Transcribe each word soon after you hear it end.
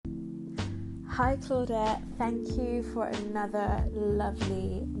Hi Claudette, thank you for another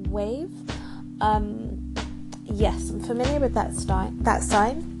lovely wave. Yes, I'm familiar with that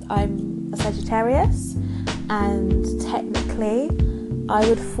sign. I'm a Sagittarius, and technically I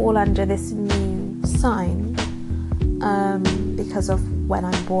would fall under this new sign because of when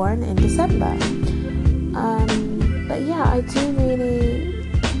I'm born in December. But yeah, I do really,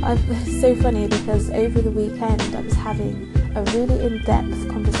 it's so funny because over the weekend I was having a really in-depth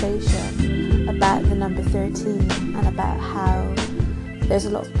conversation about the number 13 and about how there's a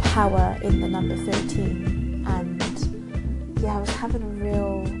lot of power in the number 13. And yeah, I was having a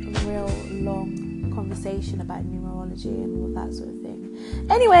real long conversation about numerology and all that sort of thing.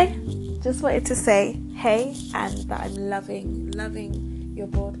 Anyway, just wanted to say hey, and that I'm loving your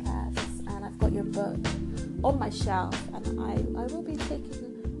broadcasts, and I've got your book on my shelf, and I will be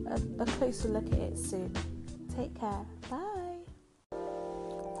taking a closer look at it soon. Take care. Bye.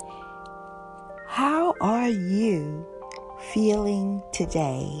 How are you feeling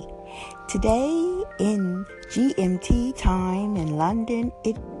today? Today in GMT time in London,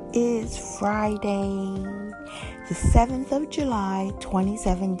 it is Friday, the 7th of July,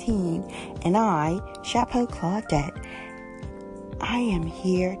 2017, and I, Chapeau Claudette, I am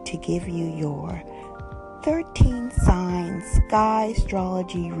here to give you your 13 signs sky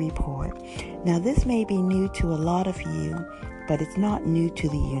astrology report. Now, this may be new to a lot of you, but it's not new to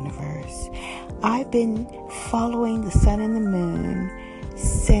the universe. I've been following the sun and the moon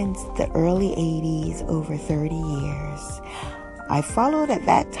since the early 80s, over 30 years. I followed at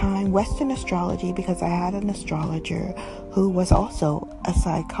that time Western astrology because I had an astrologer who was also a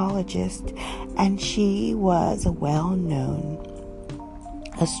psychologist, and she was a well-known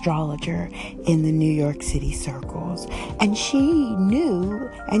astrologer in the New York City circles. And she knew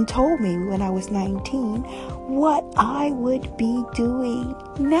and told me when I was 19 what I would be doing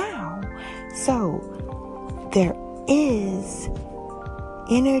now. So there is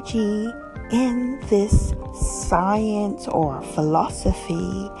energy in this science or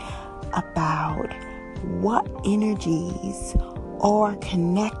philosophy about what energies are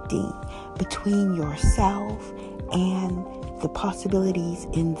connecting between yourself and the possibilities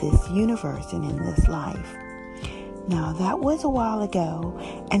in this universe and in this life. Now, that was a while ago,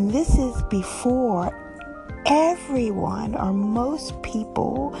 and this is before everyone or most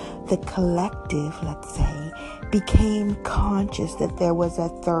people, the collective, let's say, became conscious that there was a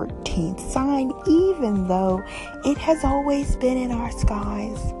 13th sign, even though it has always been in our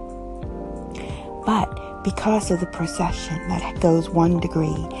skies. But because of the precession that goes 1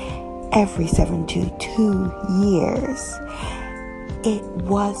 degree every 72 years, it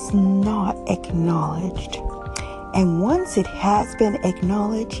was not acknowledged. And once it has been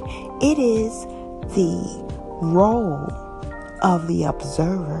acknowledged, it is the role of the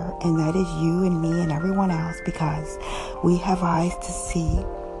observer, and that is you and me and everyone else, because we have eyes to see,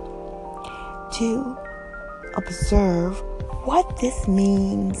 to observe what this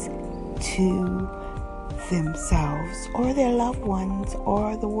means to themselves or their loved ones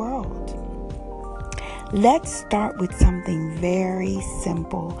or the world. Let's start with something very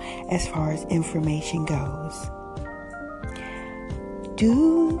simple as far as information goes.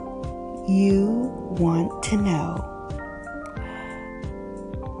 Do you want to know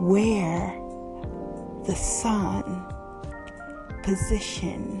where the sun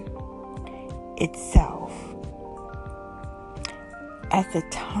position itself at the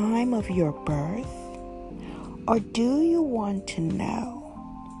time of your birth? Or do you want to know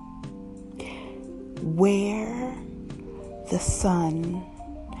where the sun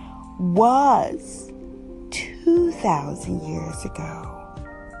was 2,000 years ago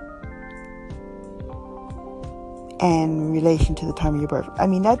in relation to the time of your birth? I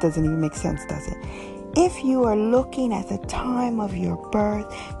mean, that doesn't even make sense, does it? If you are looking at the time of your birth,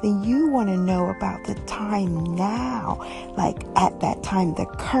 then you want to know about the time now, like at that time, the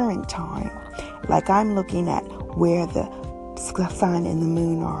current time. Like I'm looking at where the sun and the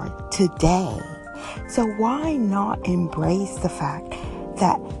moon are today. So why not embrace the fact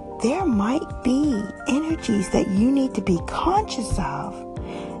that there might be energies that you need to be conscious of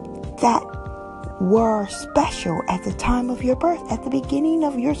that were special at the time of your birth, at the beginning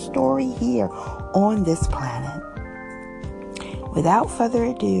of your story here on this planet. Without further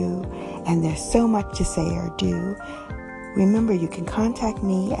ado, and there's so much to say or do, remember you can contact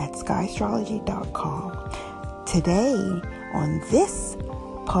me at skyastrology.com. Today, on this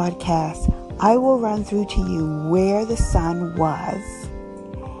podcast, I will run through to you where the sun was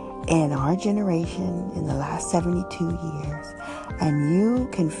in our generation in the last 72 years, and you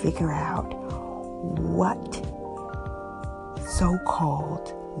can figure out what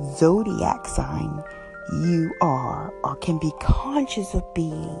so-called zodiac sign you are or can be conscious of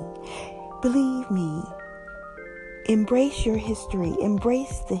being. Believe me, embrace your history.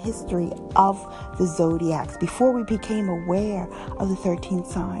 Embrace the history of the zodiacs before we became aware of the 13th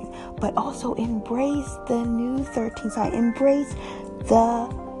sign. But also embrace the new 13th sign. Embrace the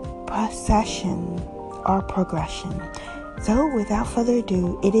procession or progression. So without further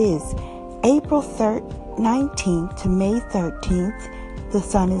ado, it is April 19th to May 13th. The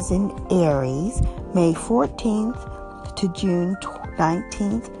sun is in Aries. May 14th to June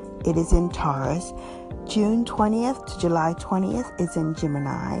 19th, it is in Taurus. June 20th to July 20th is in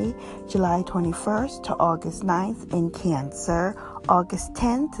Gemini. July 21st to August 9th in Cancer. August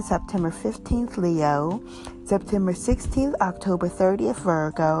 10th to September 15th, Leo. September 16th, October 30th,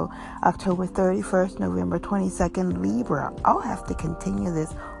 Virgo. October 31st, November 22nd, Libra. I'll have to continue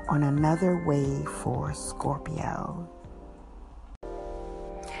this on another wave for Scorpio.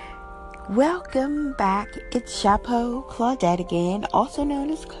 Welcome back. It's Chapeau Claudette again, also known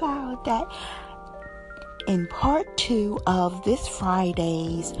as Claudette. In part 2 of this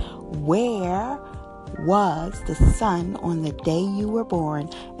Friday's Where Was the Sun on the Day You Were Born?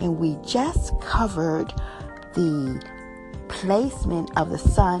 And we just covered the placement of the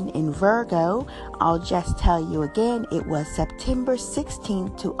sun in Virgo. I'll just tell you again, it was September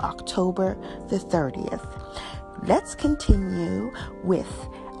 16th to October the 30th. Let's continue with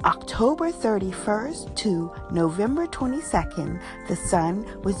October 31st to November 22nd, the sun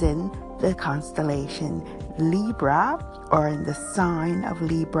was in the constellation Libra, or in the sign of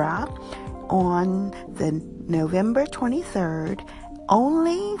Libra, on the November 23rd,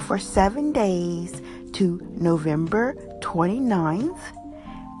 only for 7 days to November 29th,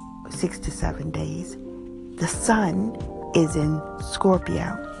 6 to 7 days, the sun is in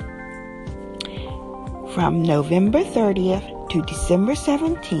Scorpio. From November 30th to December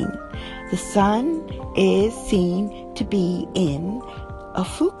 17th, the sun is seen to be in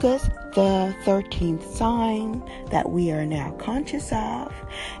Ophiuchus, the 13th sign that we are now conscious of,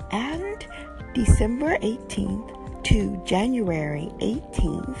 and December 18th to January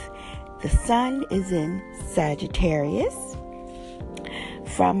 18th, the sun is in Sagittarius.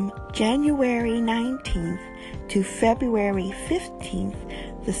 From January 19th to February 15th,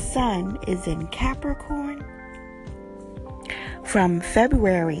 the sun is in Capricorn. From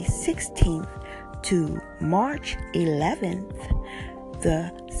February 16th to March 11th,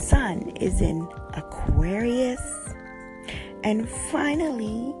 the sun is in Aquarius. And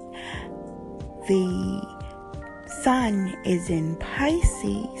finally, the sun is in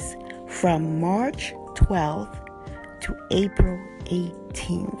Pisces from March 12th to April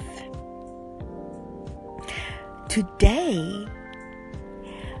 18th. Today,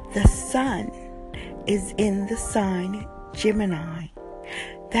 the sun is in the sign Gemini.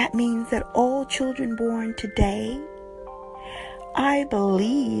 That means that all children born today, I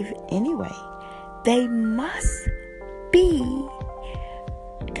believe anyway, they must be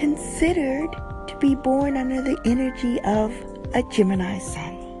considered to be born under the energy of a Gemini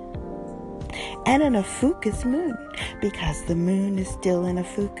sun and an Ophiuchus moon, because the moon is still in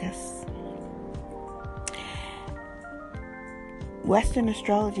Ophiuchus. Western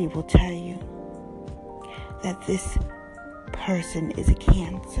astrology will tell you that this person is a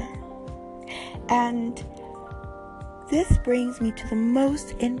Cancer. And this brings me to the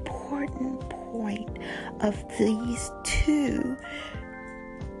most important point of these 2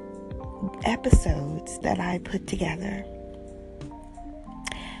 episodes that I put together.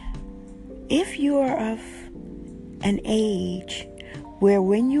 If you are of an age where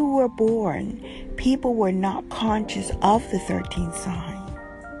when you were born, people were not conscious of the 13th sign,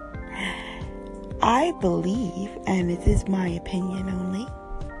 I believe, and it is my opinion only,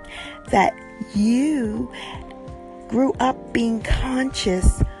 that you grew up being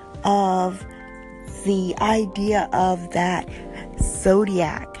conscious of the idea of that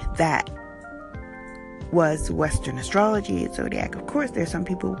zodiac that was Western astrology. Zodiac, of course, there's some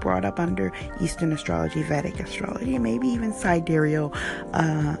people brought up under Eastern astrology, Vedic astrology, and maybe even sidereal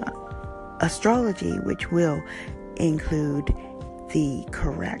astrology, which will include the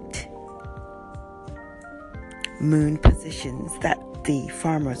correct moon positions that the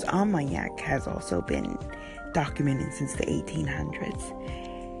Farmer's Almanac has also been documented since the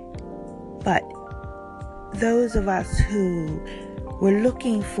 1800s. But those of us who were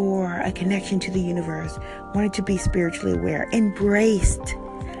looking for a connection to the universe, wanted to be spiritually aware, embraced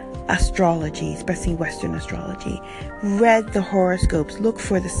astrology, especially Western astrology, read the horoscopes, looked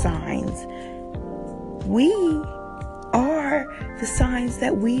for the signs. We are the signs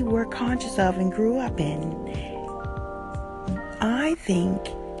that we were conscious of and grew up in. I think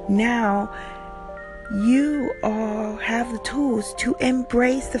Now you all have the tools to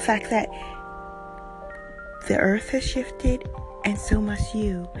embrace the fact that the earth has shifted, and so must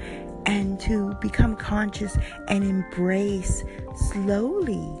you, and to become conscious and embrace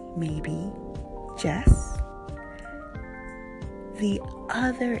slowly, maybe just the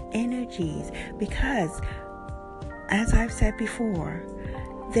other energies, because as I've said before,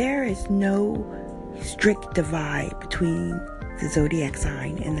 there is no strict divide between the zodiac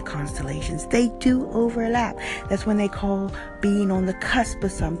sign and the constellations. They do overlap. That's when they call being on the cusp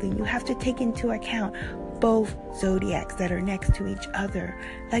of something. You have to take into account both zodiacs that are next to each other.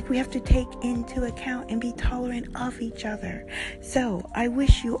 Like we have to take into account and be tolerant of each other. So I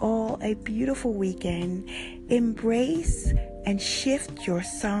wish you all a beautiful weekend. Embrace and shift your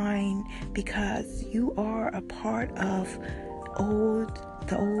sign, because you are a part of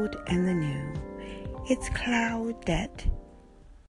the old and the new. It's Claudette